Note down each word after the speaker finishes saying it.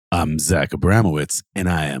I'm Zach Abramowitz, and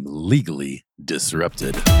I am legally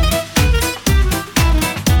disrupted.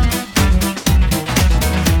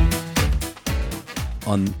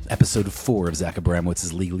 On episode 4 of Zach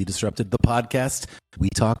Abramowitz's Legally Disrupted, the podcast, we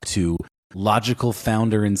talk to Logikcull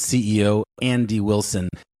founder and CEO Andy Wilson.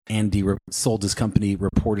 Andy sold his company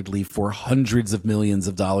reportedly for hundreds of millions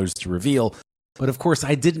of dollars to Reveal. But of course,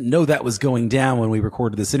 I didn't know that was going down when we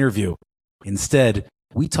recorded this interview. Instead,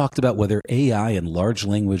 we talked about whether AI and large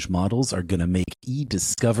language models are going to make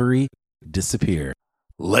eDiscovery disappear.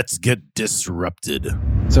 Let's get disrupted.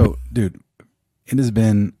 So, dude, it has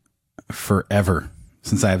been forever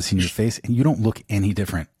since I have seen your face, and you don't look any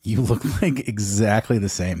different. You look like exactly the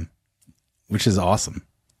same, which is awesome.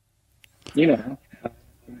 You know,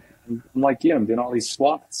 I'm like you. I'm doing all these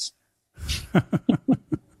squats.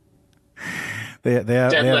 They have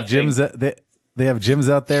gyms. They have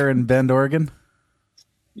gyms out there in Bend, Oregon.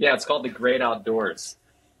 Yeah, it's called the Great Outdoors.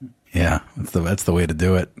 Yeah, that's the way to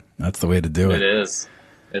do it. That's the way to do it. It is.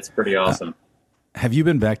 It's pretty awesome. Have you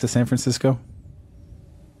been back to San Francisco?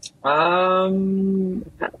 Have I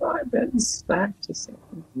been back to San Francisco?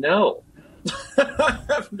 No. I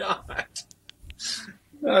have not.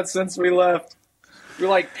 Not since we left. We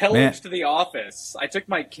pillaged the office. I took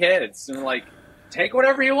my kids and take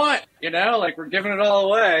whatever you want, we're giving it all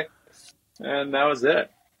away. And that was it.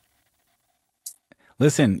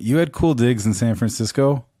 Listen, you had cool digs in San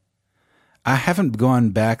Francisco. I haven't gone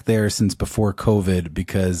back there since before COVID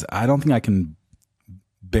because I don't think I can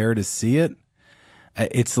bear to see it.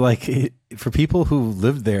 It's for people who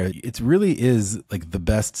lived there, it really is like the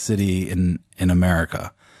best city in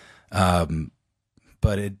America.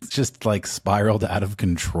 But it's just spiraled out of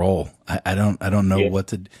control. I don't know what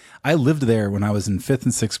to. I lived there when I was in 5th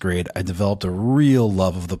and 6th grade. I developed a real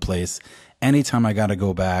love of the place. Anytime I got to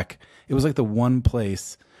go back, it was like the one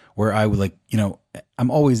place where I would I'm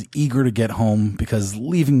always eager to get home because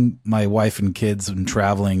leaving my wife and kids and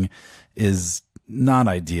traveling is not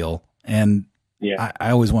ideal. And I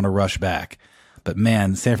always want to rush back. But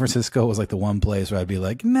man, San Francisco was like the one place where I'd be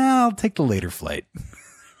like, nah, I'll take the later flight.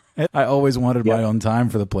 I always wanted my own time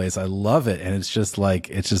for the place. I love it. And it's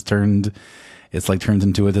turned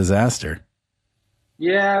into a disaster.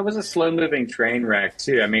 Yeah, it was a slow moving train wreck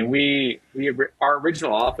too. I mean, our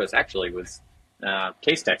original office actually was,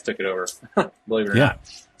 Case-Tex took it over, believe it or not.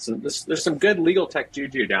 So there's some good legal tech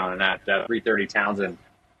juju down in that 330 Townsend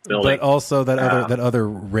building. But also that other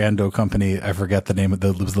rando company, I forget the name of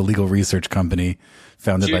it was the legal research company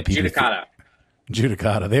founded by people.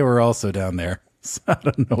 Judicata. They were also down there. So I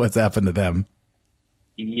don't know what's happened to them.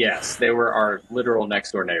 Yes, they were our literal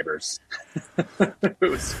next door neighbors. It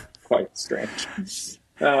was quite strange.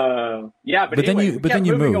 But anyway, we kept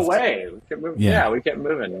moving away. We kept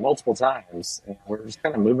moving multiple times, and we're just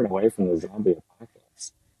kind of moving away from the zombie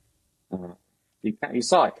apocalypse. You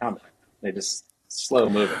saw it coming. They just slow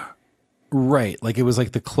moving. Right, it was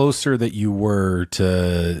the closer that you were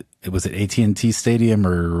to. Was it AT&T Stadium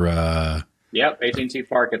or? Yep, AT&T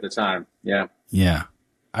Park at the time. Yeah. Yeah.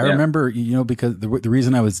 I remember, because the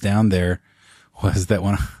reason I was down there was that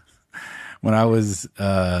when I was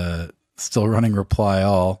still running Reply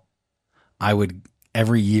All, I would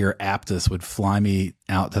every year Aptus would fly me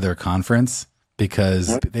out to their conference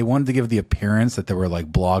because they wanted to give the appearance that there were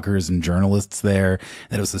bloggers and journalists there,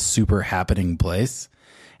 that it was a super happening place.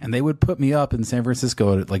 And they would put me up in San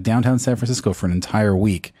Francisco, downtown San Francisco for an entire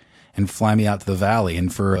week and fly me out to the Valley.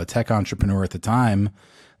 And for a tech entrepreneur at the time,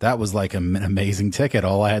 that was an amazing ticket.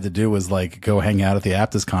 All I had to do was go hang out at the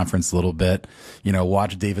Aptus conference a little bit,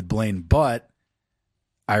 watch David Blaine. But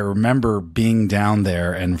I remember being down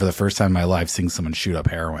there and for the first time in my life seeing someone shoot up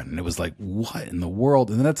heroin. And it was what in the world?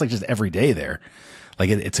 And then that's just every day there.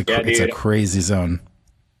 It's a crazy zone.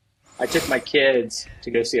 I took my kids to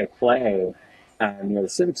go see a play near the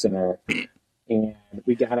Civic Center, and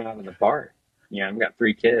we got out of the park. I've got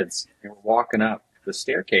 3 kids, and we're walking up the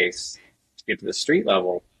staircase to get to the street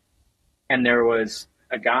level, and there was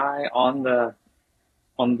a guy on the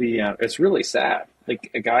it's really sad.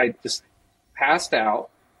 A guy just passed out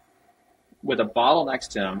with a bottle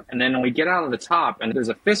next to him, and then when we get out of the top, and there's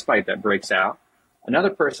a fist fight that breaks out, another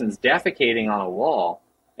person's defecating on a wall,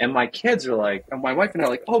 and my kids are and my wife and I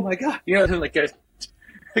are oh my God, they're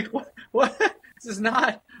what? This is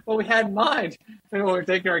not what we had in mind when we were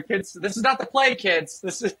taking our kids. This is not the play, kids.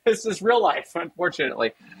 This is real life,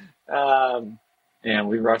 unfortunately. And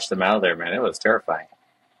we rushed them out of there, man. It was terrifying.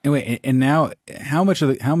 Anyway, and now, how much of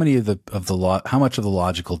the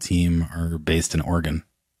Logikcull team are based in Oregon?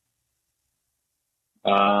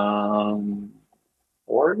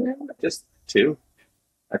 Oregon, just 2,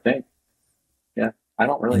 I think. Yeah, I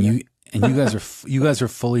don't really know. And you guys are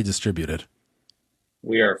fully distributed.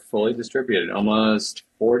 We are fully distributed, almost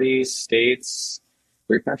 40 states,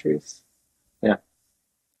 3 countries. Yeah.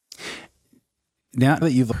 Now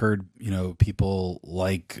that you've heard, people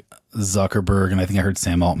like Zuckerberg, and I think I heard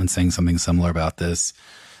Sam Altman saying something similar about this,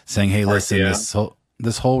 saying, "Hey, listen,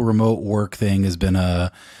 this whole remote work thing has been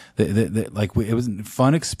it was a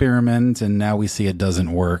fun experiment, and now we see it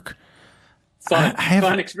doesn't work."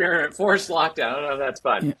 Fun experiment, forced lockdown. I don't know if that's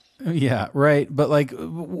fun. Yeah, right. But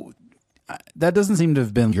that doesn't seem to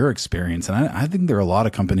have been your experience, and I think there are a lot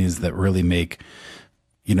of companies that really make,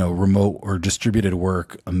 remote or distributed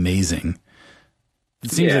work amazing. It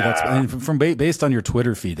seems like that's based on your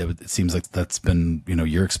Twitter feed. It seems like that's been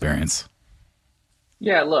your experience.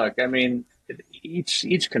 Yeah, look, I mean,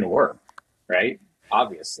 each can work, right?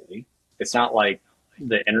 Obviously, it's not like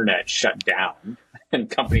the internet shut down and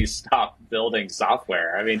companies stopped building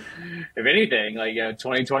software. I mean, if anything,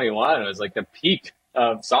 2021 was like the peak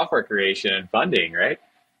of software creation and funding, right?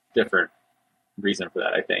 Different reason for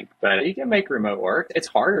that, I think. But you can make remote work. It's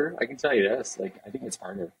harder. I can tell you this. I think it's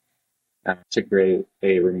harder to create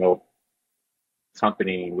a remote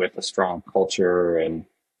company with a strong culture and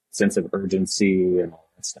sense of urgency and all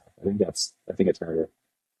that stuff. I think it's harder.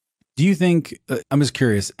 Do you think, I'm just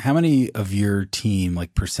curious, how many of your team,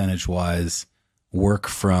 percentage wise, work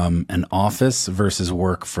from an office versus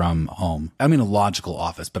work from home? I mean, a logical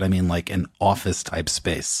office, but I mean an office type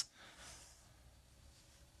space.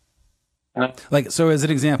 So as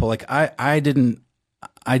an example, I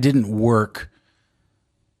didn't work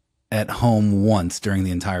at home once during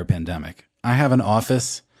the entire pandemic. I have an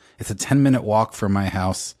office. It's a 10-minute walk from my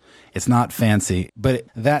house. It's not fancy, but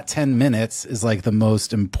that 10 minutes is the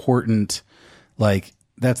most important,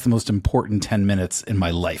 that's the most important 10 minutes in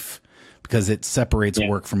my life because it separates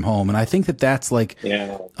work from home. And I think that's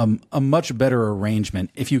a much better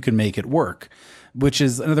arrangement if you can make it work, which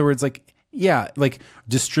is, in other words,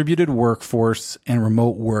 distributed workforce and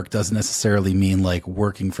remote work doesn't necessarily mean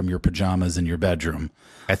working from your pajamas in your bedroom.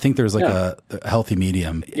 I think there's a healthy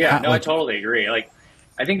medium. Yeah, I totally agree.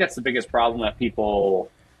 I think that's the biggest problem that people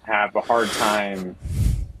have a hard time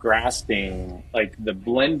grasping, the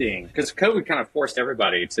blending, because COVID kind of forced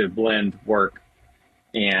everybody to blend work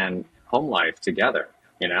and home life together,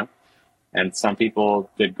 and some people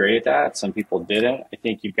did great at that. Some people didn't. I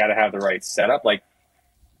think you've got to have the right setup.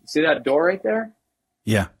 See that door right there?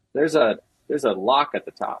 Yeah. There's a lock at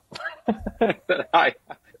the top. I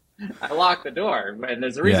lock the door, and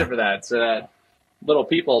there's a reason for that, so that little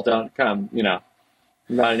people don't come,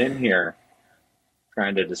 running in here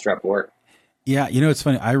trying to disrupt work. Yeah, it's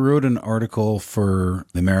funny. I wrote an article for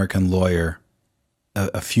the American Lawyer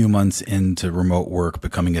a few months into remote work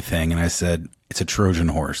becoming a thing, and I said it's a Trojan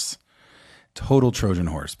horse. Total Trojan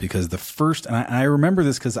horse, because and I remember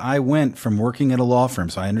this because I went from working at a law firm,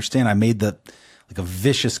 so I understand I made a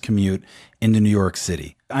vicious commute into New York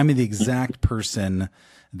City. I'm the exact person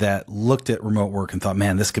that looked at remote work and thought,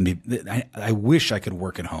 man, this can be, I wish I could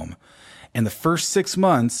work at home. And the first 6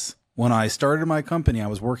 months when I started my company, I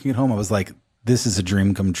was working at home. I was like, this is a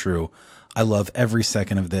dream come true. I love every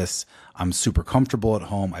second of this. I'm super comfortable at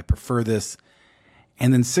home. I prefer this.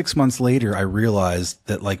 And then 6 months later, I realized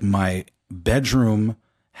that my bedroom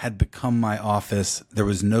had become my office. There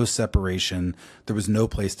was no separation. There was no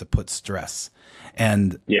place to put stress.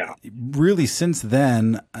 And really since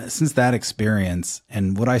then, since that experience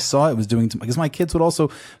and what I saw it was doing to, because my kids would also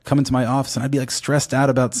come into my office and I'd be stressed out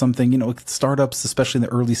about something, startups, especially in the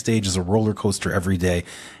early stages, a roller coaster every day.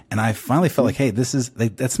 And I finally felt hey,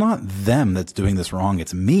 that's not them that's doing this wrong.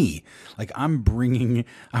 It's me. I'm bringing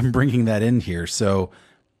that in here. So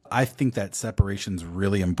I think that separation's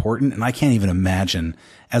really important. And I can't even imagine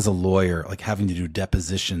as a lawyer, having to do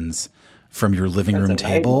depositions from your living room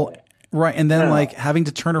table. Right. And then having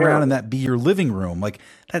to turn around and that be your living room.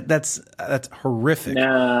 That's horrific.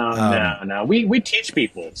 No. We teach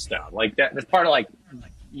people stuff that. That's part of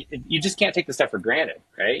you just can't take the stuff for granted,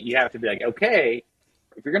 right? You have to be okay,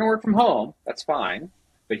 if you're going to work from home, that's fine.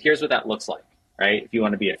 But here's what that looks like, right? If you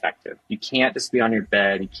want to be effective, you can't just be on your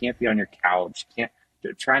bed. You can't be on your couch. You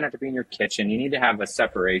can't try not to be in your kitchen. You need to have a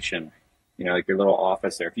separation, your little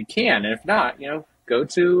office there if you can. And if not, go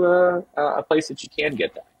to a place that you can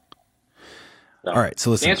get that. So, all right. So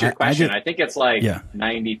listen, to answer your question, I think it's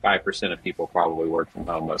 95% of people probably work from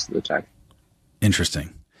home most of the time.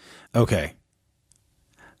 Interesting. Okay.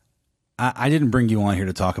 I didn't bring you on here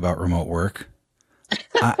to talk about remote work.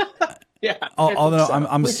 Although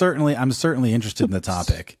I'm certainly interested in the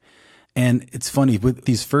topic. And it's funny with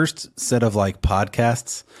these first set of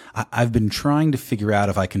podcasts, I've been trying to figure out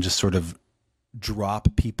if I can just sort of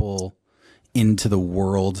drop people into the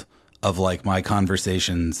world of like my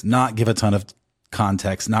conversations, not give a ton of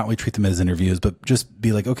context, not really treat them as interviews, but just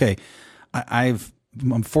be like, okay,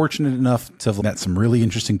 I'm fortunate enough to have met some really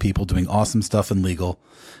interesting people doing awesome stuff in legal.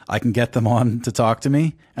 I can get them on to talk to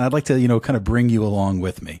me, and I'd like to, kind of bring you along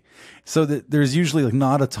with me. So that there's usually like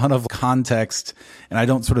not a ton of context, and I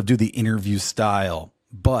don't sort of do the interview style,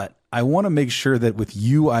 but I want to make sure that with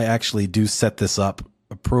you, I actually do set this up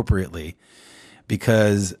appropriately,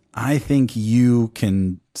 because I think you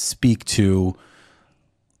can speak to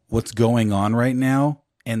what's going on right now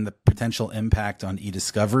and the potential impact on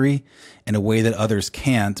eDiscovery in a way that others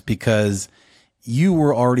can't, because you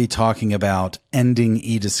were already talking about ending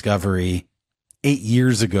eDiscovery 8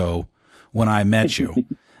 years ago when I met you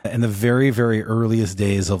in the very, very earliest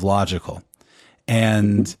days of Logikcull.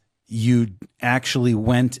 And you actually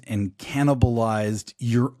went and cannibalized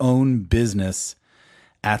your own business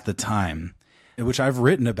at the time, which I've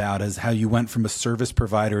written about as how you went from a service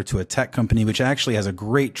provider to a tech company, which actually has a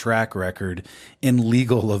great track record in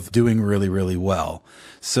legal of doing really, really well.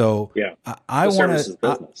 So yeah, I wanted,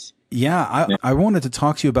 I wanted to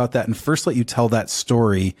talk to you about that and first let you tell that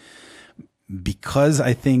story, because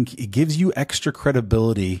I think it gives you extra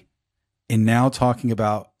credibility in now talking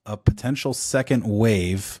about a potential second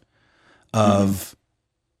wave of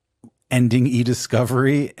ending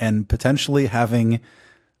eDiscovery and potentially having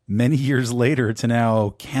many years later to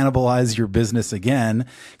now cannibalize your business again,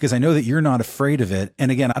 because I know that you're not afraid of it.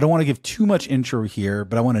 And again, I don't want to give too much intro here,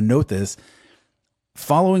 but I want to note this.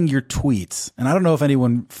 Following your tweets, and I don't know if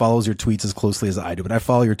anyone follows your tweets as closely as I do, but I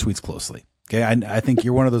follow your tweets closely. Okay. I think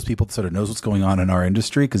you're one of those people that sort of knows what's going on in our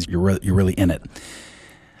industry because you're really in it.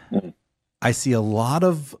 I see a lot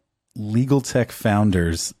of legal tech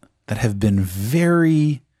founders that have been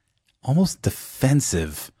very almost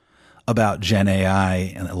defensive about Gen AI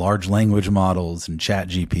and large language models and Chat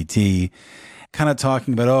GPT, kind of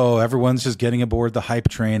talking about, oh, everyone's just getting aboard the hype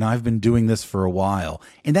train. I've been doing this for a while.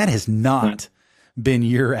 And that has not been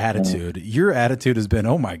your attitude. Your attitude has been,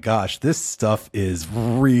 oh my gosh, this stuff is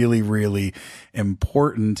really, really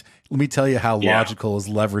important. Let me tell you how Logikcull is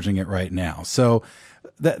leveraging it right now. So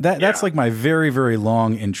that's like my very, very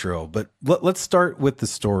long intro, but let's start with the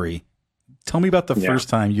story. Tell me about the first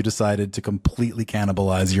time you decided to completely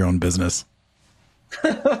cannibalize your own business.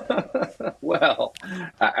 Well,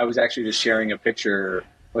 I was actually just sharing a picture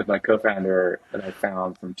with my co-founder that I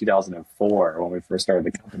found from 2004 when we first started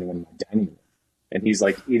the company in my dining room. And he's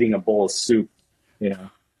like eating a bowl of soup,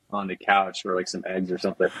 on the couch, or like some eggs or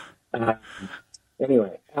something.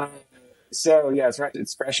 Anyway, so yeah,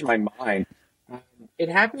 it's fresh in my mind. It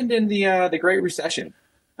happened in the Great Recession.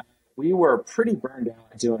 We were pretty burned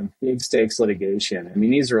out doing big stakes litigation. I mean,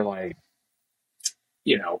 these are like,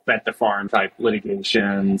 bet the farm type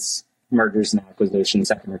litigations, mergers and acquisitions,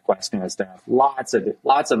 second request kind of stuff. Lots of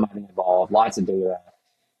money involved, lots of data.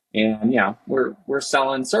 And we're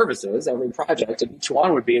selling services every project, and each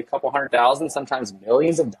one would be a couple $100,000, sometimes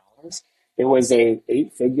millions of dollars. It was a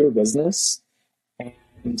 8-figure business,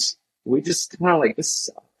 and we just kind of like, this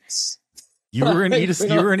sucks. You were an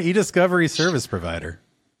eDiscovery service provider,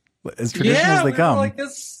 as traditional as they come.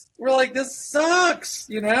 We're like, this sucks.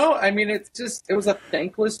 I mean, it was a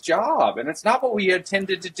thankless job, and it's not what we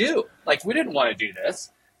intended to do. Like, we didn't want to do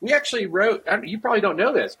this. We actually wrote, you probably don't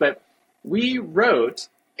know this, but we wrote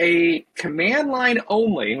a command line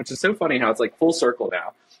only, which is so funny how it's like full circle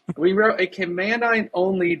now. We wrote a command line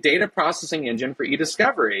only data processing engine for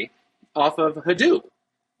eDiscovery off of Hadoop,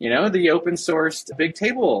 the open sourced big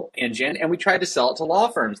table engine. And we tried to sell it to law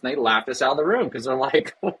firms, and they laughed us out of the room because they're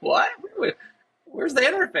like, what? Where's the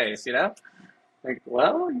interface? Like,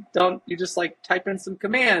 well, you just like type in some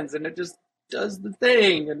commands and it just does the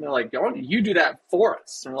thing. And they're like, you do that for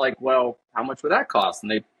us. And we're like, well, how much would that cost?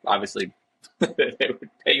 And they obviously they would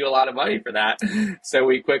pay you a lot of money for that. So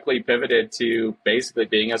we quickly pivoted to basically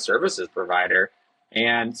being a services provider.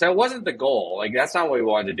 And so it wasn't the goal. Like, that's not what we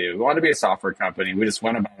wanted to do. We wanted to be a software company. We just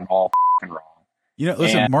went about it all wrong.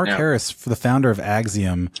 Listen, Mark Harris, the founder of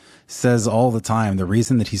Axiom, says all the time the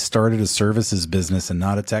reason that he started a services business and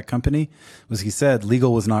not a tech company was he said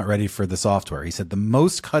legal was not ready for the software. He said the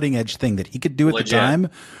most cutting edge thing that he could do at the time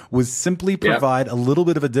was simply provide a little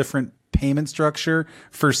bit of a different payment structure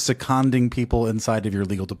for seconding people inside of your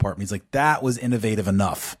legal department. He's like, that was innovative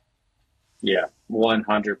enough. Yeah,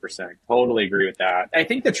 100%. Totally agree with that. I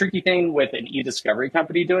think the tricky thing with an eDiscovery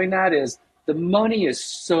company doing that is the money is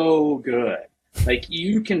so good. Like,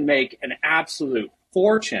 you can make an absolute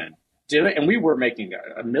fortune do it. And we were making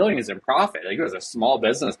millions in profit. Like, it was a small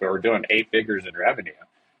business, but we're doing 8 figures in revenue.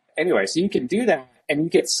 Anyway, so you can do that and you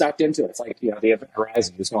get sucked into it. It's like, the event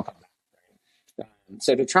horizon, you just don't come back. Right?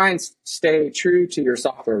 So to try and stay true to your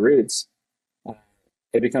software roots,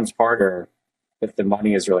 it becomes harder if the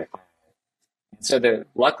money is really high. And so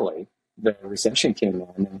luckily, the recession came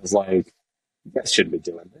in and was like, you guys shouldn't be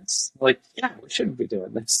doing this. Like, yeah, we shouldn't be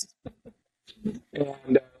doing this. And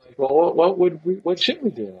like, well, what should we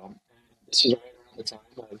do? This was right around the time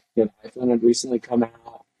of, iPhone had recently come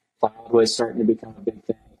out. Cloud was starting to become a big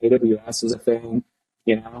thing. AWS was a thing,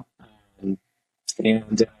 um,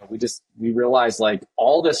 and we realized like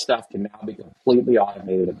all this stuff can now be completely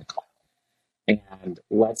automated in the cloud. And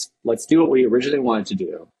let's do what we originally wanted to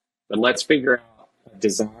do, but let's figure out a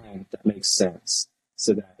design that makes sense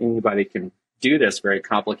so that anybody can do this very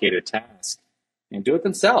complicated task and do it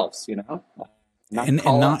themselves,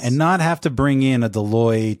 not have to bring in a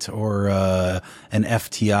Deloitte or an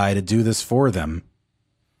FTI to do this for them.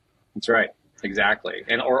 That's right. Exactly.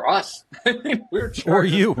 Or us. We're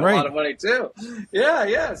charging a lot of money too.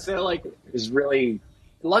 Yeah. So like, it was really,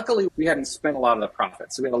 luckily we hadn't spent a lot of the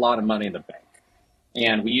profits. So we had a lot of money in the bank.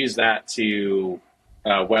 And we used that to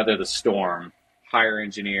weather the storm, hire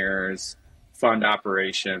engineers, fund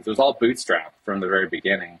operations. It was all bootstrapped from the very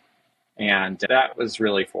beginning. And that was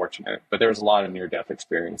really fortunate. But there was a lot of near-death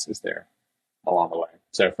experiences there along the way.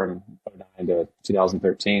 So from 2009 to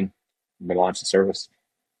 2013, we launched the service.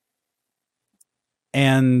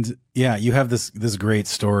 And yeah, you have this great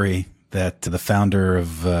story that the founder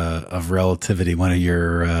of Relativity, one of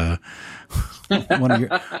your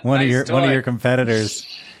competitors,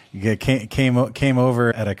 came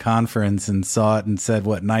over at a conference and saw it and said,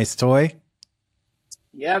 "What nice toy."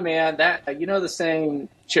 Yeah, man. That the saying,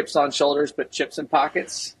 "Chips on shoulders, but chips in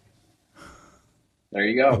pockets." There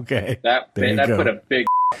you go. Okay, that put a big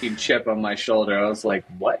fucking chip on my shoulder. I was like,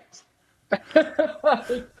 "What?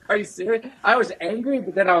 Are you serious?" I was angry,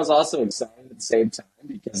 but then I was also excited at the same time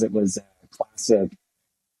because it was a classic,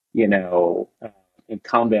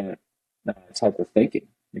 incumbent type of thinking.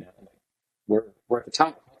 We're at the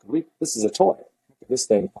top. This is a toy. How could this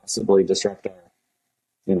thing possibly disrupt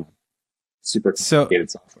our, super complicated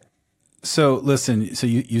software? So listen. So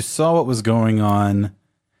you saw what was going on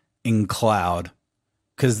in cloud.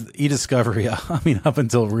 Because eDiscovery, I mean, up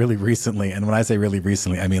until really recently, and when I say really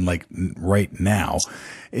recently, I mean like right now,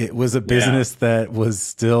 it was a business that was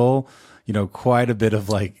still, quite a bit of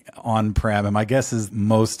like on-prem. And my guess is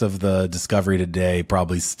most of the Discovery today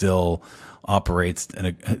probably still operates,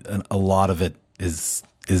 and a lot of it is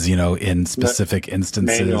in specific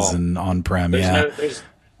instances manual. And on-prem.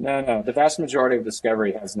 No. The vast majority of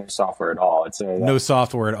Discovery has no software at all. It's no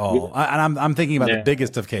software at all. And I'm thinking about the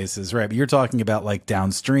biggest of cases, right? But you're talking about like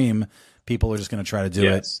downstream, people are just going to try to do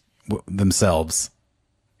it themselves.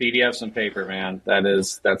 PDFs and paper, man.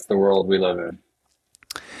 That's the world we live in.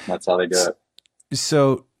 That's how they do it.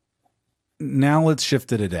 So now let's shift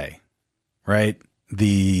to today, right?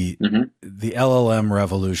 The LLM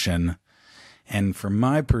revolution. And from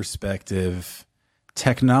my perspective,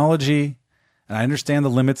 technology, and I understand the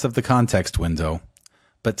limits of the context window,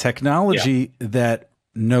 but technology that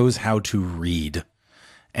knows how to read.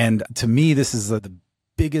 And to me, this is the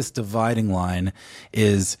biggest dividing line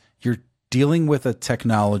is you're dealing with a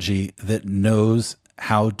technology that knows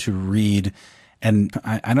how to read. And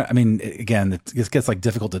I mean, again, it gets like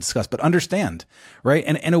difficult to discuss, but understand, right?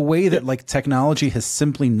 And in a way that like technology has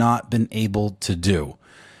simply not been able to do.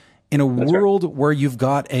 In a world where you've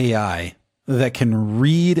got AI that can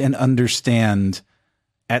read and understand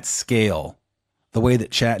at scale the way that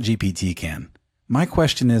ChatGPT can. My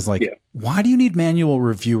question is why do you need manual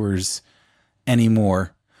reviewers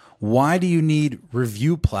anymore? Why do you need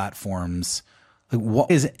review platforms? Like, what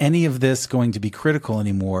is any of this going to be critical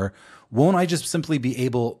anymore? Won't I just simply be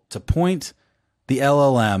able to point the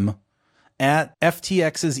LLM at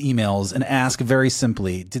FTX's emails and ask very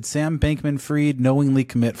simply, did Sam Bankman-Fried knowingly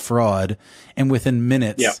commit fraud? And within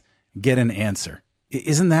minutes, get an answer.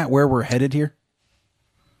 Isn't that where we're headed here?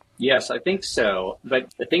 Yes, I think so.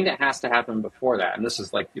 But the thing that has to happen before that, and this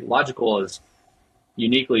is like Logikcull is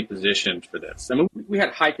uniquely positioned for this. I mean, we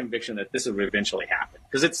had high conviction that this would eventually happen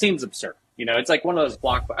because it seems absurd. It's like one of those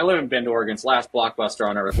I live in Bend, Oregon. It's the last Blockbuster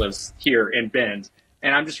on earth lives here in Bend.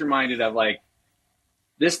 And I'm just reminded of like,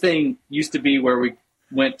 this thing used to be where we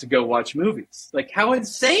went to go watch movies. Like, how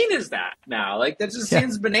insane is that now? Like, that just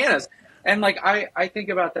seems bananas. And like, I think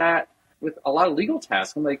about that with a lot of legal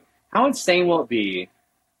tasks. I'm like, how insane will it be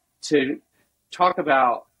to talk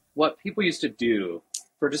about what people used to do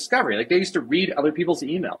for discovery? Like, they used to read other people's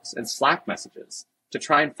emails and Slack messages to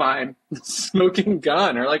try and find the smoking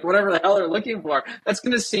gun or like whatever the hell they're looking for. That's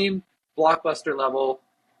going to seem Blockbuster level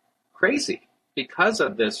crazy because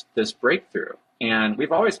of this breakthrough. And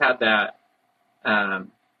we've always had that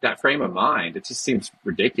that frame of mind, it just seems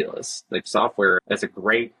ridiculous. Like software does a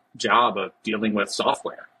great job of dealing with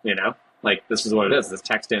software, you know? Like this is what it is, this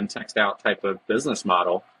text in, text out type of business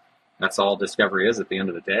model. That's all Discovery is at the end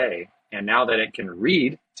of the day. And now that it can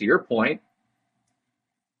read, to your point,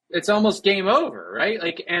 it's almost game over, right?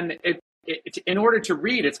 Like, and it in order to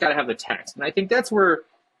read, it's got to have the text. And I think that's where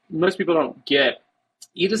most people don't get.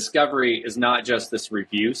 eDiscovery is not just this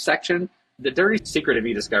review section. The dirty secret of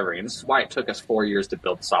eDiscovery, and this is why it took us 4 years to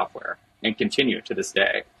build software and continue to this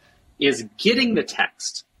day, is getting the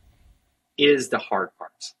text is the hard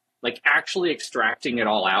part. Like actually extracting it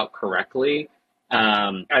all out correctly.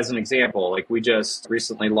 As an example, like we just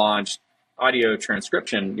recently launched audio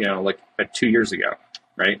transcription, you know, like 2 years ago,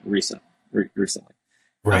 right? Recently.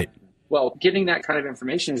 Right. Well, getting that kind of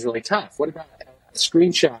information is really tough. What about a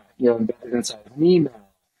screenshot, you know, embedded inside an email,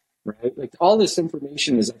 right? Like all this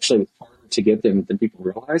information is actually harder to get than people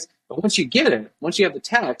realize. But once you get it, once you have the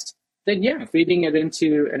text, then yeah, feeding it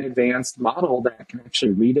into an advanced model that can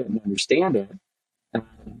actually read it and understand it.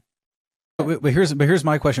 But here's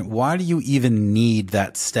my question. Why do you even need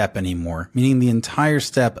that step anymore? Meaning the entire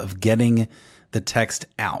step of getting the text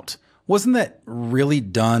out. Wasn't that really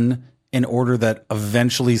done in order that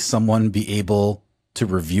eventually someone be able to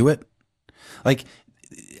review it? Like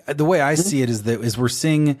the way I see it is we're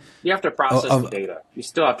seeing you have to process the data. You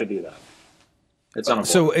still have to do that. It's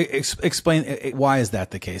unavoidable. So explain why is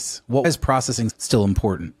that the case? Why is processing still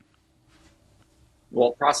important?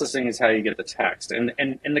 Well, processing is how you get the text. And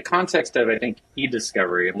in the context of, I think,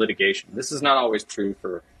 eDiscovery and litigation, this is not always true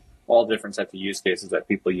for all different types of use cases that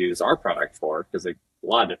people use our product for, because they a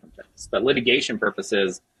lot of different things. But litigation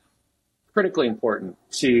purposes, critically important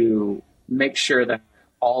to make sure that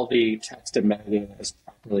all the text and metadata is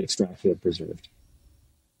properly extracted and preserved.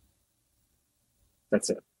 That's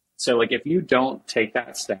it. So like if you don't take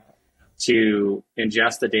that step to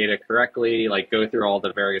ingest the data correctly, like go through all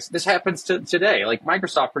the various, this happens today. Like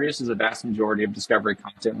Microsoft produces the vast majority of discovery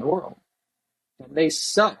content in the world. And they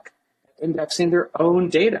suck at indexing their own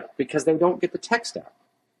data because they don't get the text out.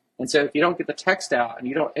 And so if you don't get the text out and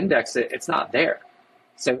you don't index it, it's not there.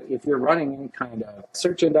 So if you're running any kind of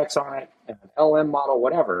search index on it, an LLM model,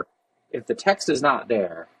 whatever, if the text is not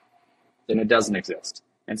there, then it doesn't exist.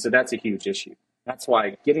 And so that's a huge issue. That's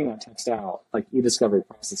why getting that text out, like eDiscovery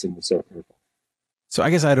processing, is so critical. So I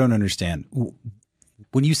guess I don't understand.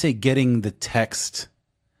 When you say getting the text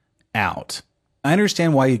out, I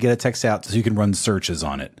understand why you get a text out so you can run searches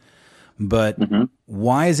on it. But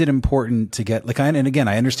why is it important to get, like, and again,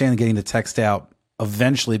 I understand getting the text out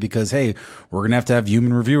eventually because, hey, we're going to have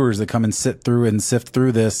human reviewers that come and sit through and sift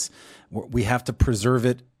through this. We have to preserve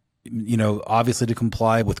it, you know, obviously to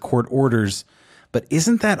comply with court orders. But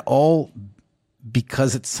isn't that all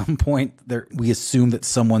because at some point we assume that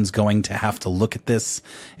someone's going to have to look at this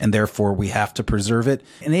and therefore we have to preserve it?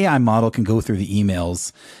 An AI model can go through the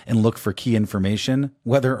emails and look for key information,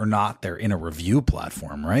 whether or not they're in a review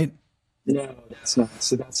platform, right? No, that's not.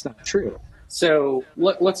 So that's not true. So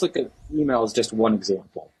let's look at email as just one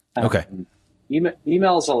example. Okay.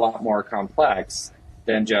 Email is a lot more complex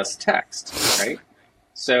than just text, right?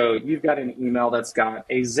 So you've got an email that's got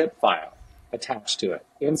a zip file attached to it.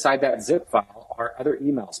 Inside that zip file are other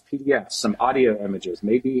emails, PDFs, some audio images,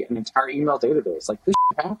 maybe an entire email database. Like this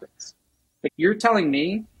happens. Like you're telling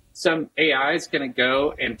me some AI is going to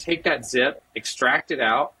go and take that zip, extract it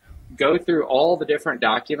out, go through all the different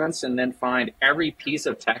documents and then find every piece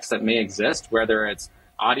of text that may exist, whether it's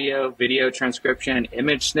audio, video transcription,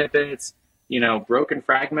 image snippets, you know, broken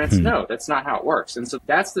fragments. No, that's not how it works. And so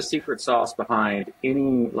that's the secret sauce behind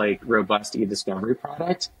any like robust eDiscovery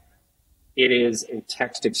product. It is a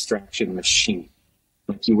text extraction machine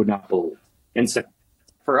like you would not believe. And so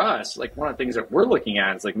for us, like one of the things that we're looking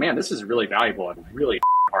at is like, man, this is really valuable and really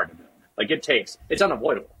hard to do. Like it's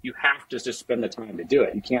unavoidable. You have to just spend the time to do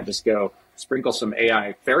it. You can't just go sprinkle some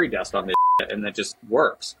AI fairy dust on this and that just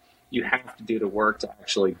works. You have to do the work to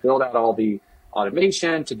actually build out all the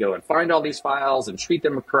automation, to go and find all these files and treat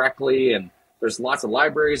them correctly. And there's lots of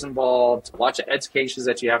libraries involved, lots of edge cases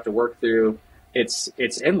that you have to work through. It's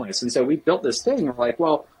endless. And so we built this thing. We're like,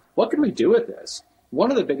 well, what can we do with this?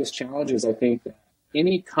 One of the biggest challenges I think that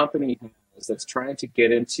any company has that's trying to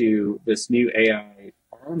get into this new AI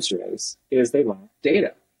arms race is they lack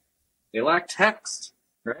data. They lack text,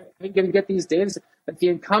 right? How are you going to get these data? But the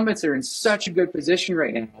incumbents are in such a good position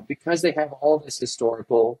right now because they have all this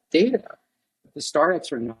historical data. But the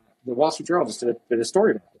startups are not. The Wall Street Journal just did a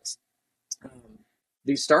story about this.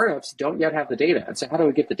 These startups don't yet have the data. And so how do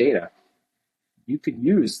we get the data? You could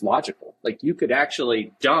use Logikcull. Like you could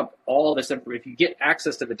actually dump all this information. If you get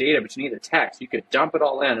access to the data, but you need the text, you could dump it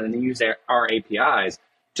all in and then use our APIs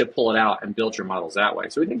to pull it out and build your models that way.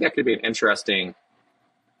 So we think that could be an interesting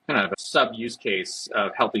kind of a sub-use case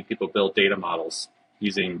of helping people build data models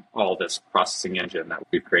using all this processing engine that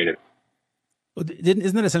we've created. Well,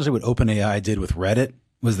 isn't that essentially what OpenAI did with Reddit?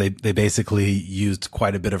 Was they basically used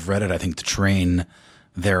quite a bit of Reddit, I think, to train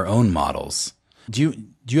their own models. Do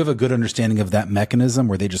you have a good understanding of that mechanism?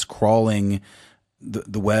 Were they just crawling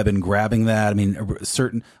the web and grabbing that? I mean,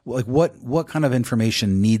 what kind of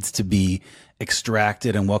information needs to be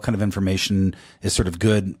extracted, and what kind of information is sort of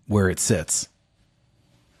good where it sits?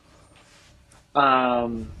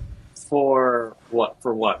 For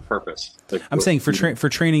what purpose? Like, I'm saying for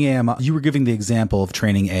training AI. You were giving the example of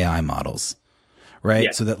training AI models, right?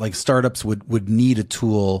 Yeah. So that like startups would need a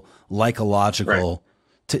tool like a Logikcull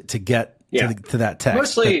to get to that text.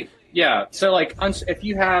 Mostly, yeah. So like if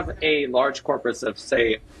you have a large corpus of,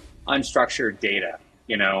 say, unstructured data,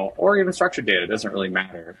 or even structured data, it doesn't really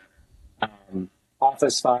matter.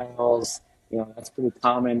 Office files, that's pretty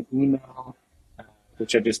common. Email,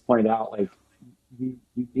 which I just pointed out, like you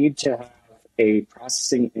need to have a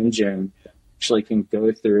processing engine that actually can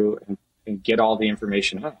go through and get all the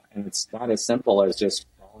information out. And it's not as simple as just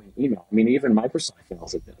crawling email. I mean, even Microsoft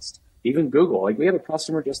fails at this. Even Google. Like we had a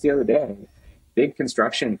customer just the other day, big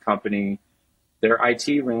construction company. Their IT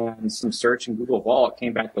ran some search in Google Vault,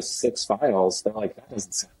 came back with 6 files. They're like, that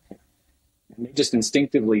doesn't sound good. And they just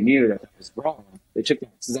instinctively knew that was wrong. They took the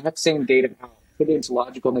exact same data out, put it into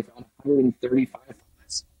Logikcull, and they found 135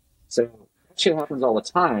 files. So that shit happens all the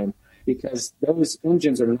time because those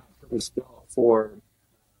engines are not purpose-built for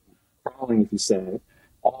crawling, if you say,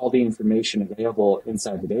 all the information available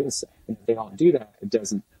inside the data set. And if they don't do that, it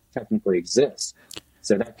doesn't technically exist.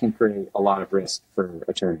 So that can create a lot of risk for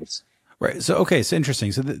attorneys. Right. So, okay. So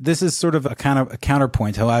interesting. So this is sort of a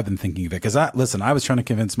counterpoint to how I've been thinking of it. Cause I was trying to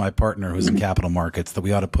convince my partner who's in capital markets that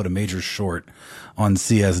we ought to put a major short on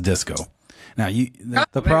CS Disco. Now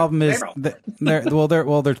the problem is that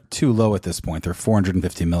they're too low at this point. They're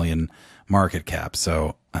 450 million market cap.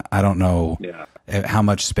 So I don't know how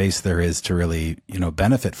much space there is to really,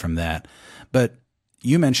 benefit from that. But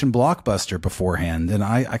you mentioned Blockbuster beforehand. And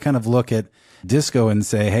I kind of look at Disco and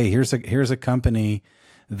say, hey, here's a company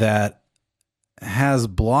that has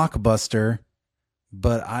Blockbuster,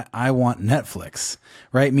 but I want Netflix,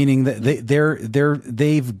 right? Meaning that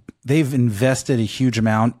they've invested a huge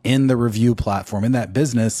amount in the review platform, in that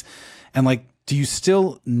business. And like, do you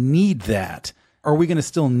still need that? Are we going to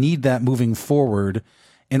still need that moving forward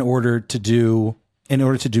in order to do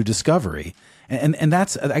discovery? And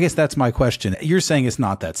that's, I guess that's my question. You're saying it's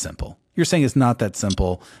not that simple. You're saying it's not that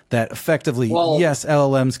simple, that effectively, yes,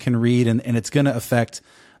 LLMs can read and it's going to affect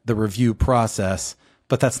the review process,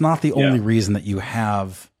 but that's not the only reason that you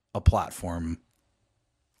have a platform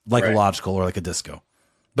like a Logikcull or like a Disco.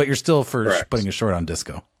 But you're still for putting a short on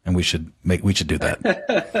Disco, and we should do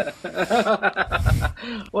that.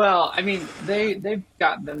 Well, I mean, they've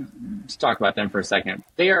got them. Let's talk about them for a second.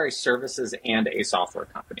 They are a services and a software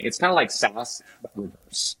company. It's kind of like SaaS, but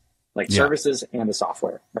reverse, like services and a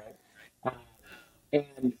software, right?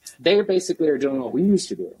 And they basically are doing what we used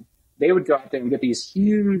to do. They would go out there and get these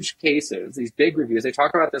huge cases, these big reviews. They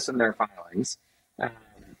talk about this in their filings. And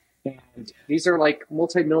these are like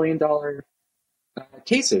multi-million-dollar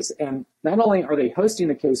cases. And not only are they hosting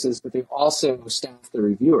the cases, but they also staff the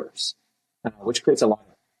reviewers, which creates a lot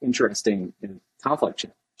of interesting conflict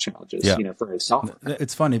challenges, for a software.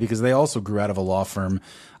 It's funny because they also grew out of a law firm.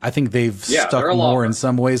 I think they've stuck more in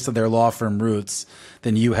some ways to their law firm roots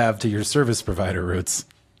than you have to your service provider roots.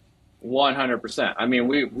 100%. I mean,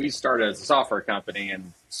 we started as a software company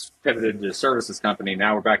and pivoted to a services company.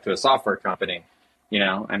 Now we're back to a software company,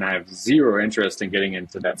 and I have zero interest in getting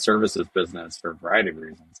into that services business for a variety of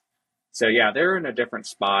reasons. So they're in a different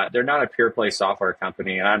spot. They're not a pure play software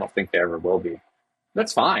company, and I don't think they ever will be.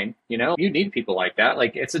 That's fine. You need people like that.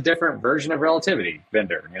 Like it's a different version of relativity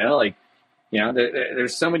vendor,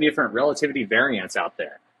 there's so many different relativity variants out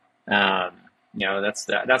there.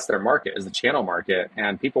 That's their market, is the channel market,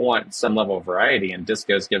 and people want some level of variety, and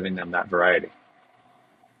Disco's giving them that variety.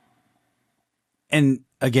 And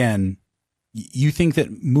again, you think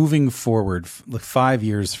that moving forward, like 5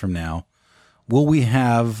 years from now, will we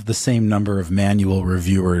have the same number of manual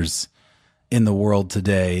reviewers in the world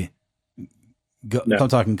today? No. I'm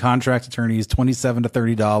talking contract attorneys, $27 to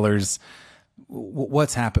 $30.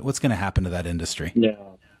 What's going to happen to that industry?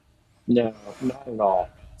 No, not at all.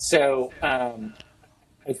 So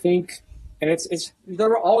I think, and it's there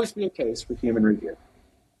will always be a case for human review.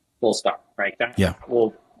 Full stop. Right?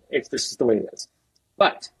 This is the way it is.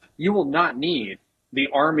 But you will not need the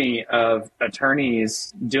army of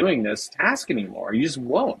attorneys doing this task anymore. You just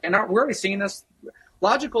won't. And we're already seeing this.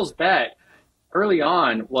 Logical's bet early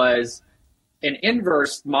on was an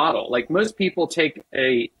inverse model. Like most people take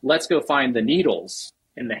a let's go find the needles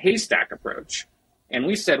in the haystack approach. And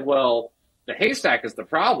we said, well, the haystack is the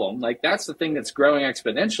problem. Like that's the thing that's growing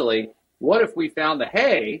exponentially. What if we found the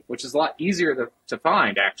hay, which is a lot easier to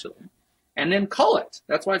find actually, and then cull it?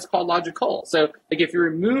 That's why it's called Logikcull. So like if you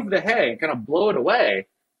remove the hay and kind of blow it away,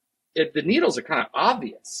 the needles are kind of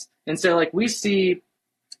obvious. And so like we see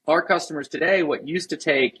our customers today, what used to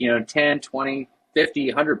take, 10, 20, 50,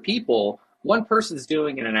 100 people, one person's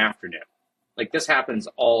doing in an afternoon. Like this happens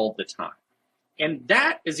all the time. And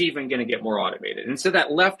that is even going to get more automated. And so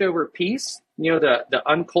that leftover piece, the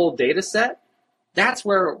unculled data set, that's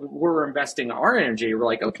where we're investing our energy. We're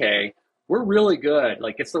like, okay, we're really good.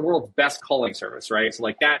 Like it's the world's best culling service, right? So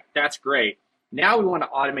like that's great. Now we want to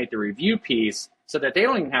automate the review piece so that they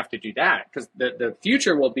don't even have to do that, because the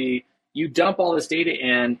future will be you dump all this data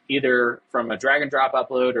in either from a drag and drop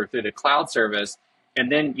upload or through the cloud service,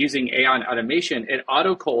 and then using AI and automation, it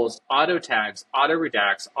auto culls, auto tags, auto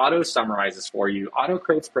redacts, auto summarizes for you, auto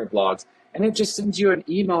creates print logs, and it just sends you an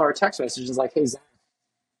email or a text message. It's like, hey, Zach,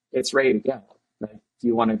 it's ready to go. Right? Do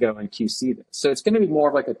you want to go and QC this? So it's going to be more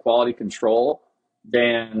of like a quality control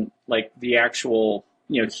than like the actual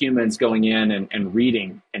humans going in and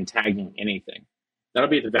reading and tagging anything. That'll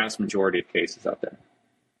be the vast majority of cases out there.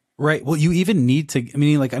 Right. Well, you even need to,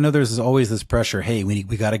 I know there's always this pressure. Hey, we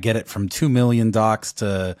got to get it from 2 million docs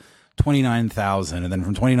to 29,000 and then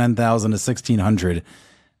from 29,000 to 1,600.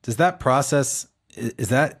 Does that process, is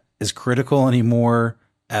that as critical anymore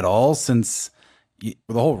at all? Since the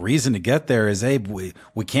whole reason to get there is, hey,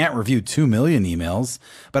 we can't review 2 million emails,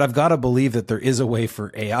 but I've got to believe that there is a way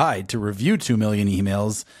for AI to review 2 million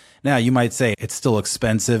emails. Now, you might say it's still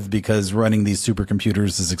expensive because running these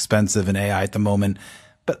supercomputers is expensive in AI at the moment.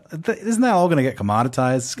 But isn't that all going to get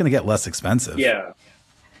commoditized? It's going to get less expensive. Yeah.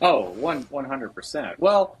 Oh, 100%.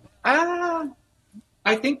 Well, I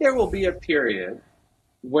think there will be a period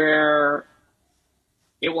where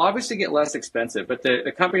it will obviously get less expensive, but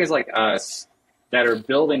the companies like us that are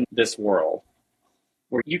building this world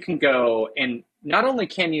where you can go and not only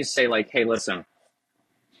can you say like, hey, listen,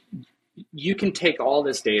 you can take all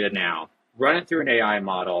this data now, run it through an AI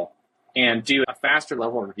model and do a faster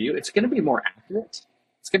level of review. It's going to be more accurate.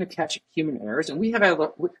 It's going to catch human errors. And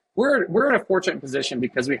we're in a fortunate position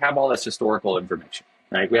because we have all this historical information,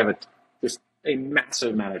 right? We have just a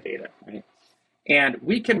massive amount of data, right? And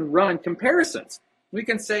we can run comparisons. We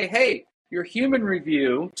can say, hey, your human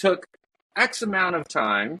review took X amount of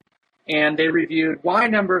time and they reviewed Y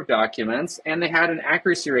number of documents and they had an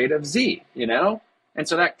accuracy rate of Z, And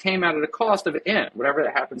so that came out at a cost of N, whatever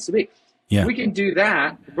that happens to be. Yeah. We can do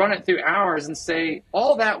that, run it through hours and say,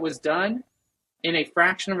 all that was done in a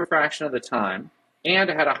fraction of the time, and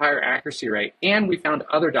it had a higher accuracy rate, and we found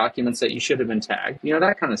other documents that you should have been tagged,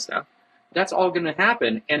 that kind of stuff. That's all going to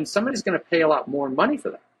happen, and somebody's going to pay a lot more money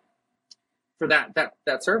for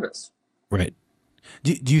that service. Right.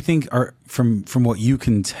 Do you think, from what you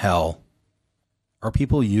can tell, are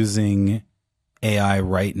people using AI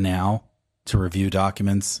right now to review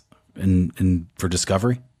documents and for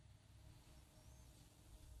discovery?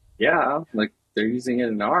 Yeah, like they're using it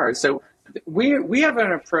in ours. So we have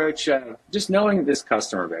an approach of just knowing this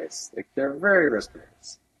customer base. Like they're very risk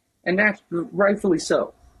averse, and that's rightfully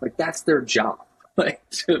so. Like that's their job, like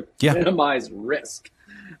to minimize risk.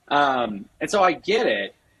 And so I get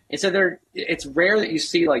it. And so it's rare that you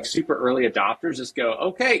see like super early adopters just go,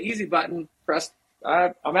 okay, easy button, press.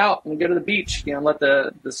 I'm out and go to the beach. Let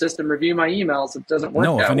the system review my emails. It doesn't work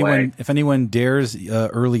that way. If anyone dares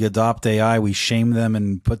early adopt AI, we shame them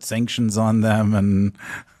and put sanctions on them. And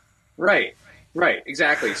Right,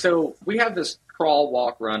 exactly. So we have this crawl,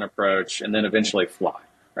 walk, run approach, and then eventually fly,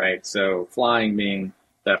 right? So flying being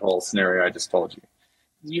that whole scenario I just told you.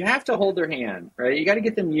 You have to hold their hand, right? You got to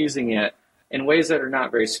get them using it in ways that are not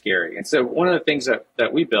very scary. And so one of the things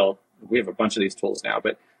that we built, we have a bunch of these tools now,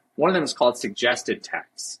 but one of them is called suggested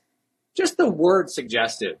tags. Just the word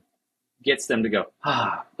suggested gets them to go,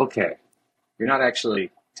 okay, you're not actually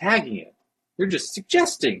tagging it. You're just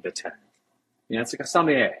suggesting the tag. It's like a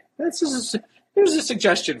sommelier. Here's a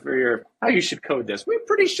suggestion for how you should code this. We're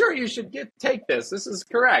pretty sure you should take this. This is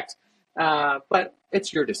correct. But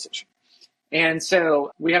it's your decision. And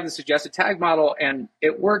so we have the suggested tag model, and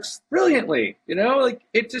it works brilliantly. Like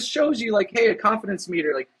it just shows you like, hey, a confidence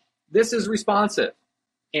meter, like this is responsive.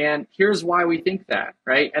 And here's why we think that,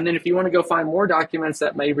 right? And then if you want to go find more documents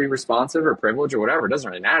that may be responsive or privileged or whatever, it doesn't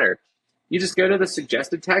really matter. You just go to the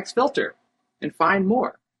suggested tags filter and find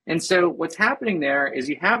more. And so what's happening there is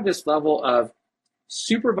you have this level of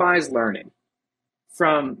supervised learning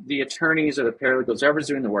from the attorneys or the paralegals, whoever's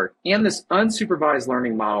doing the work, and this unsupervised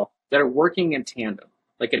learning model that are working in tandem,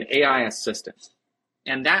 like an AI assistant.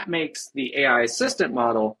 And that makes the AI assistant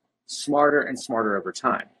model smarter and smarter over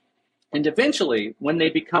time. And eventually, when they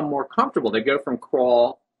become more comfortable, they go from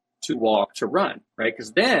crawl to walk to run, right?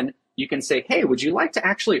 Because then you can say, hey, would you like to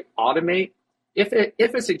actually automate if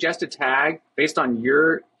a suggested tag based on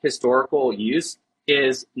your historical use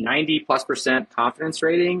is 90+% confidence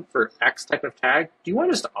rating for X type of tag, do you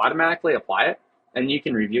want us to automatically apply it and you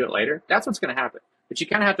can review it later? That's what's going to happen. But you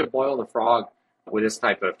kind of have to boil the frog with this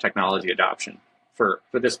type of technology adoption for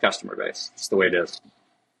this customer base. It's the way it is.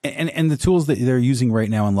 And the tools that they're using right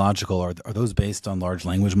now in Logikcull, are those based on large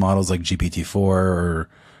language models like GPT-4, or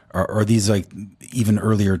are these like even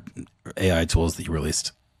earlier AI tools that you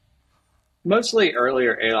released? Mostly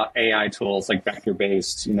earlier AI tools like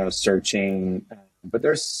vector-based, searching. But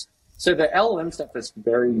so the LLM stuff is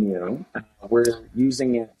very new. We're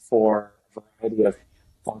using it for a variety of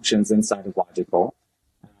functions inside of Logikcull.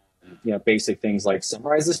 Basic things like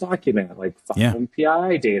summarize this document, like find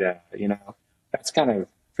PI data. That's kind of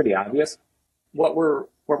pretty obvious. What we're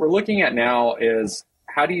looking at now is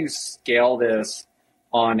how do you scale this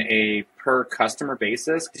on a per customer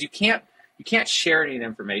basis? Because you can't share any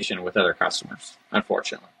information with other customers,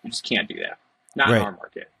 unfortunately. You just can't do that. Not in our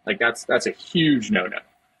market. Like that's a huge no-no.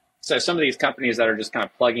 So some of these companies that are just kind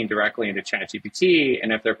of plugging directly into ChatGPT,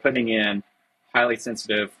 and if they're putting in highly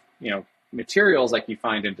sensitive, materials like you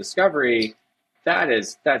find in Discovery,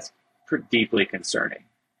 that's deeply concerning.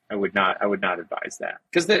 I would not advise that,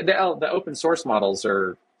 because the open source models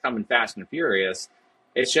are coming fast and furious.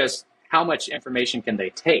 It's just how much information can they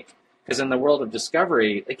take? Because in the world of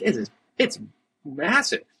Discovery, like it's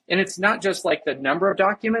massive, and it's not just like the number of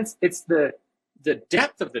documents; it's the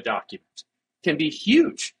depth of the document can be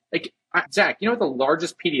huge. Like Zach, what the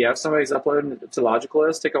largest PDF somebody's uploaded to Logikcull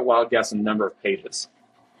is? Take a wild guess on number of pages.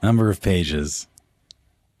 Number of pages.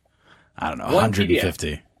 I don't know.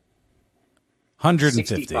 150.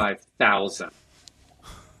 150. 65,000.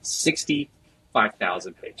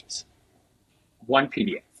 65,000 pages. One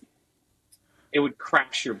PDF. It would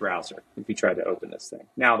crash your browser if you tried to open this thing.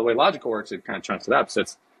 Now, the way Logikcull works, it kind of chunks it up, so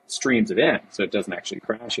it streams it in, so it doesn't actually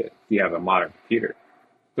crash it if you have a modern computer.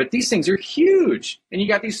 But these things are huge. And you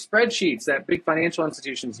got these spreadsheets that big financial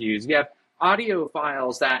institutions use. You have audio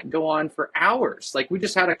files that go on for hours. Like we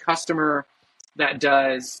just had a customer that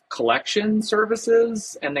does collection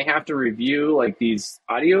services, and they have to review like these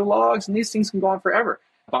audio logs, and these things can go on forever.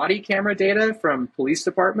 Body camera data from police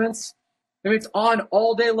departments, it's on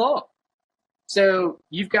all day long. So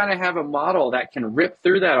you've got to have a model that can rip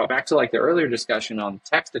through that, back to like the earlier discussion on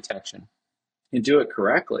text detection, and do it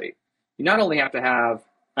correctly. You not only have to have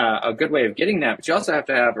a good way of getting that, but you also have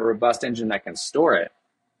to have a robust engine that can store it,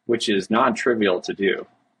 which is non-trivial to do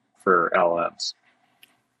for LLMs.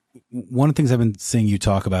 One of the things I've been seeing you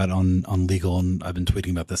talk about on legal, and I've been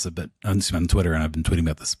tweeting about this a bit on Twitter, and I've been tweeting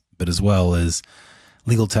about this a bit as well, is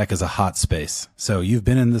legal tech is a hot space. So you've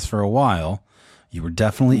been in this for a while. You were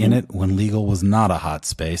definitely in it when legal was not a hot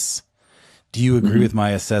space. Do you agree with my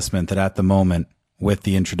assessment that at the moment, with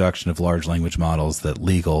the introduction of large language models, that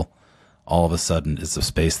legal all of a sudden is a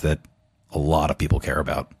space that a lot of people care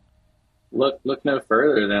about? Look no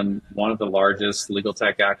further than one of the largest legal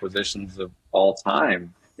tech acquisitions of all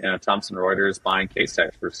time. Thomson Reuters buying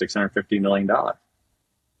Casetext for $650 million.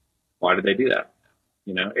 Why did they do that?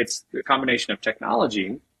 It's a combination of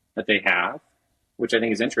technology that they have, which I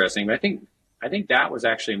think is interesting. But I think that was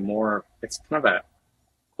actually more, it's kind of a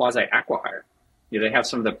quasi acqui-hire. They have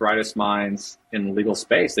some of the brightest minds in the legal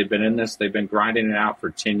space. They've been in this, they've been grinding it out for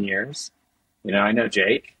 10 years. I know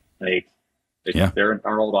Jake, they're in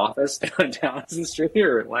our old office down Townsend Street,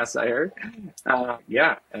 or last I heard.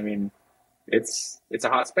 It's a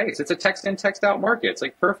hot space. It's a text in, text out market. It's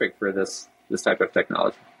like perfect for this type of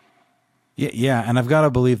technology. Yeah. And I've got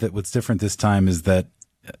to believe that what's different this time is that,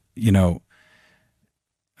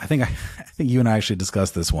 I think you and I actually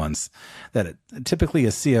discussed this once, that typically a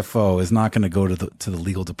CFO is not going to go to the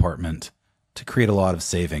legal department to create a lot of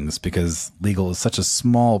savings, because legal is such a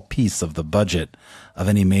small piece of the budget of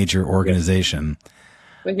any major organization.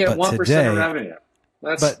 They get 1% of revenue.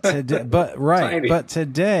 But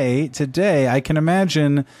today, I can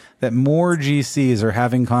imagine that more GCs are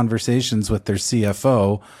having conversations with their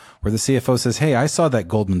CFO where the CFO says, hey, I saw that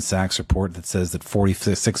Goldman Sachs report that says that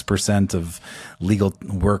 46% of legal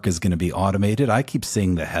work is going to be automated. I keep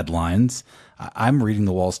seeing the headlines. I'm reading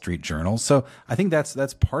the Wall Street Journal. So I think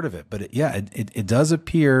that's part of it. But it does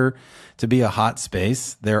appear to be a hot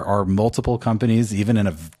space. There are multiple companies, even in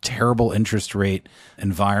a terrible interest rate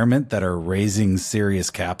environment, that are raising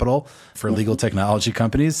serious capital for legal technology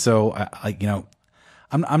companies. So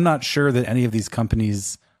I'm not sure that any of these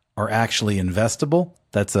companies are actually investable.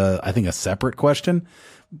 That's I think a separate question.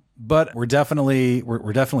 But we're definitely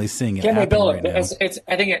seeing it. Can they build right now.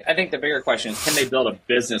 I think the bigger question is, can they build a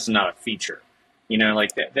business and not a feature?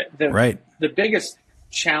 Like the biggest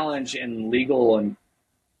challenge in legal and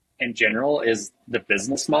in general is the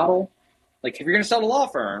business model. Like, if you're going to sell to law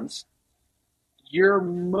firms, you're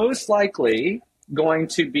most likely going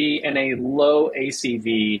to be in a low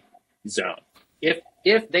ACV zone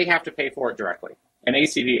if they have to pay for it directly. An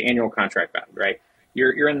ACV, annual contract value, right?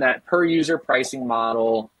 You're in that per user pricing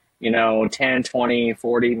model, 10, 20,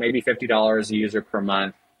 40, maybe $50 a user per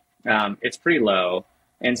month. It's pretty low.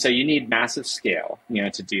 And so you need massive scale,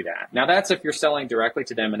 to do that. Now, that's if you're selling directly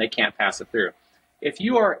to them and they can't pass it through. If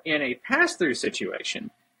you are in a pass-through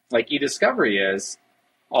situation, like eDiscovery is,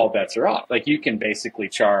 all bets are off. Like, you can basically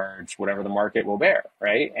charge whatever the market will bear,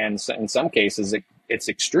 right? And so in some cases, it's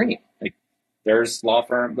extreme. Like, there's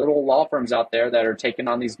little law firms out there that are taking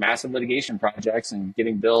on these massive litigation projects and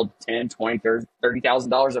getting billed $10, $20,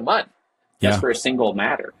 $30,000 a month just for a single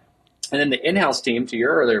matter. And then the in-house team, to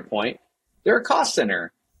your earlier point, they're a cost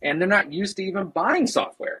center, and they're not used to even buying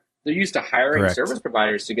software. They're used to hiring service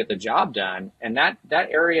providers to get the job done. And that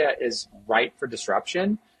area is ripe for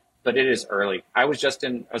disruption, but it is early. I was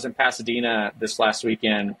in Pasadena this last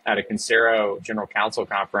weekend at a Concero General Counsel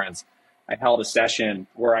conference. I held a session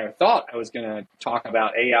where I thought I was going to talk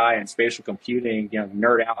about AI and spatial computing,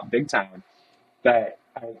 nerd out big time. But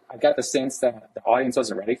I got the sense that the audience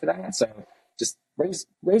wasn't ready for that. So just raise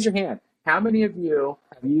your hand. How many of you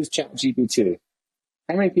have used ChatGPT?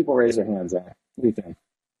 How many people raise their hands? What do you think?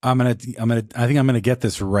 I think I'm gonna get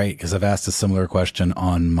this right, because I've asked a similar question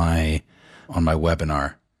on my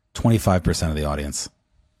webinar. 25% of the audience.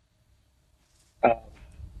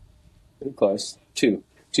 Pretty close. Two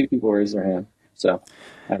people raise their hand. So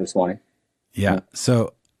out of 20. Yeah.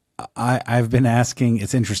 So I've been asking.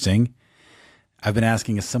 It's interesting. I've been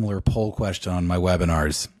asking a similar poll question on my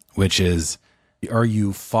webinars, which is, are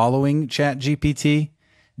you following ChatGPT?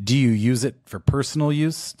 Do you use it for personal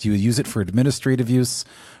use? Do you use it for administrative use?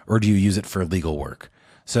 Or do you use it for legal work?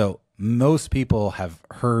 So most people have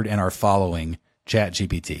heard and are following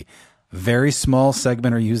ChatGPT. Very small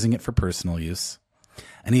segment are using it for personal use.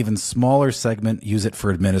 An even smaller segment use it for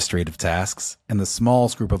administrative tasks. And the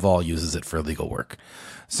smallest group of all uses it for legal work.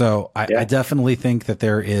 So I definitely think that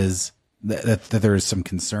there is some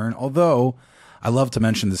concern. Although I love to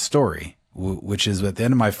mention this story, which is at the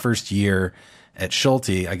end of my first year at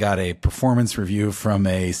Schulte, I got a performance review from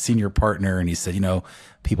a senior partner, and he said,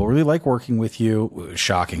 people really like working with you.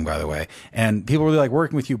 Shocking, by the way. And people really like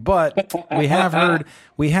working with you, but we have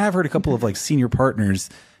heard a couple of senior partners,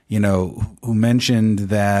 who mentioned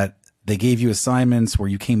that they gave you assignments where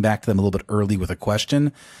you came back to them a little bit early with a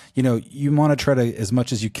question. You want to try to, as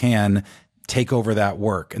much as you can, take over that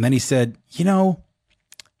work. And then he said,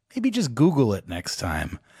 maybe just Google it next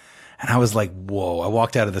time. And I was like, whoa, I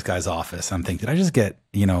walked out of this guy's office. I'm thinking, did I just get,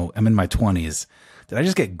 I'm in my 20s. Did I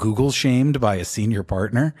just get Google shamed by a senior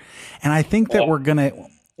partner? And I think that we're going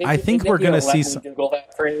to see some. Google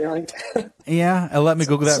that for you, Link. Yeah, let me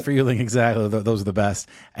Google that for you, Link. Exactly. Those are the best.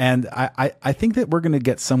 And I think that we're going to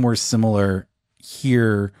get somewhere similar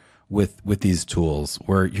here with these tools,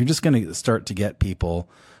 where you're just going to start to get people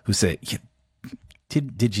who say,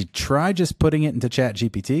 Did you try just putting it into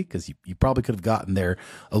ChatGPT? Because you probably could have gotten there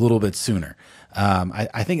a little bit sooner.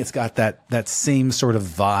 I think it's got that same sort of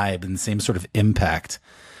vibe and same sort of impact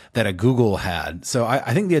that a Google had. So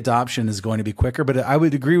I think the adoption is going to be quicker. But I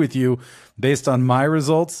would agree with you, based on my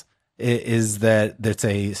results, is that there's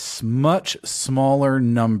a much smaller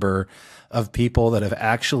number of people that have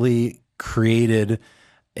actually created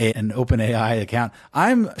an OpenAI account.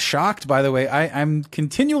 I'm shocked, by the way. I'm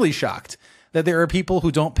continually shocked that there are people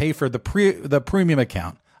who don't pay for the premium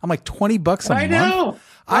account. I'm like, $20 a month. I know.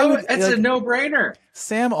 It's a no-brainer.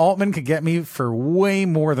 Sam Altman could get me for way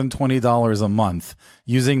more than $20 a month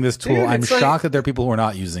using this tool. Dude, I'm shocked that there are people who are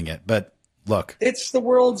not using it. But look, it's the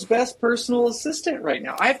world's best personal assistant right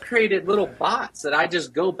now. I've created little bots that I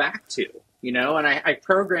just go back to, and I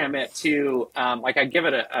program it to, I give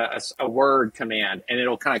it a word command, and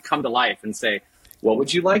it'll kind of come to life and say, what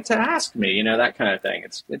would you like to ask me? That kind of thing.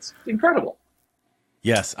 It's incredible.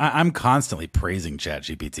 Yes, I'm constantly praising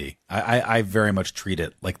ChatGPT. I very much treat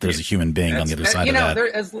it like there's a human being on the other side of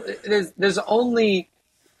that. There's only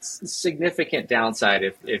significant downside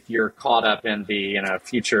if you're caught up in the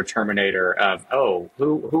future Terminator of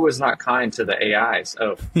who was not kind to the AIs.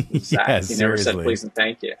 Zach, he never said please and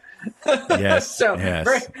thank you. Yes. So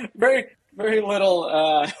yes. very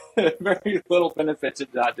little very little benefit to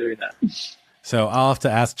not doing that. So I'll have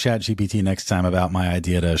to ask ChatGPT next time about my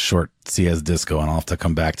idea to short CS Disco, and I'll have to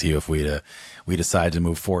come back to you if we decide to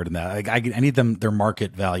move forward in that. I need their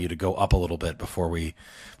market value to go up a little bit before we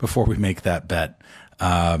make that bet.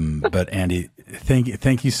 But Andy,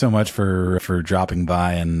 thank you so much for dropping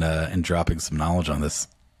by and dropping some knowledge on this.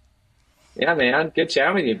 Yeah, man, good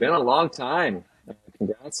chatting with you. Been a long time.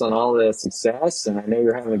 Congrats on all the success, and I know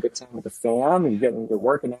you're having a good time with the fam. You're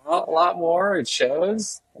working out a lot more. It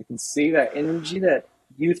shows. I can see that energy, that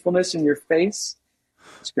youthfulness in your face.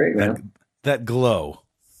 It's great, man. That glow.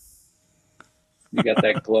 You got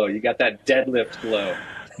that glow. You got that deadlift glow.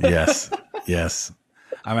 Yes.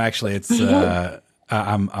 I'm actually.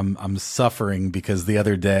 I'm suffering because the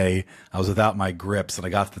other day I was without my grips and I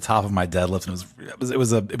got to the top of my deadlift and it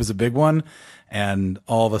was a big one, and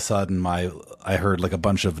all of a sudden I heard like a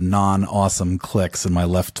bunch of non-awesome clicks in my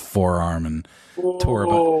left forearm and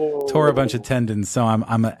tore a bunch of tendons. So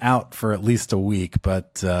I'm out for at least a week,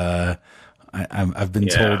 but I've been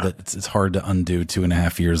told that it's hard to undo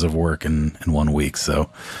 2.5 years of work in 1 week. So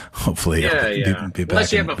hopefully I'll be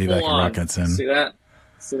back and rocking it soon.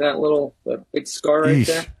 See that big scar right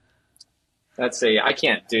there? I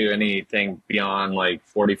can't do anything beyond like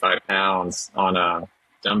 45 pounds on a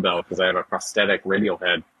dumbbell because I have a prosthetic radial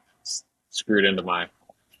head screwed into my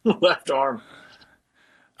left arm.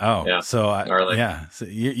 Oh, yeah. So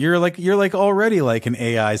you're like already like an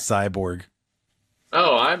AI cyborg.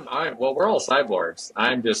 Oh, well, we're all cyborgs.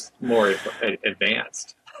 I'm just more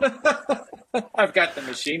advanced. I've got the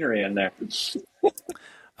machinery in there.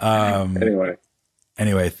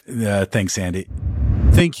 Anyway, thanks, Andy.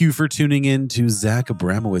 Thank you for tuning in to Zach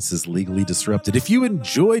Abramowitz's Legally Disrupted. If you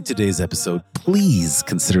enjoyed today's episode, please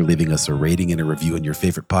consider leaving us a rating and a review on your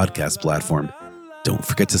favorite podcast platform. Don't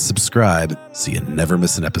forget to subscribe so you never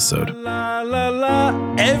miss an episode. La, la,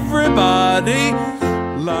 la, everybody.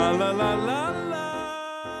 La, la, la, la.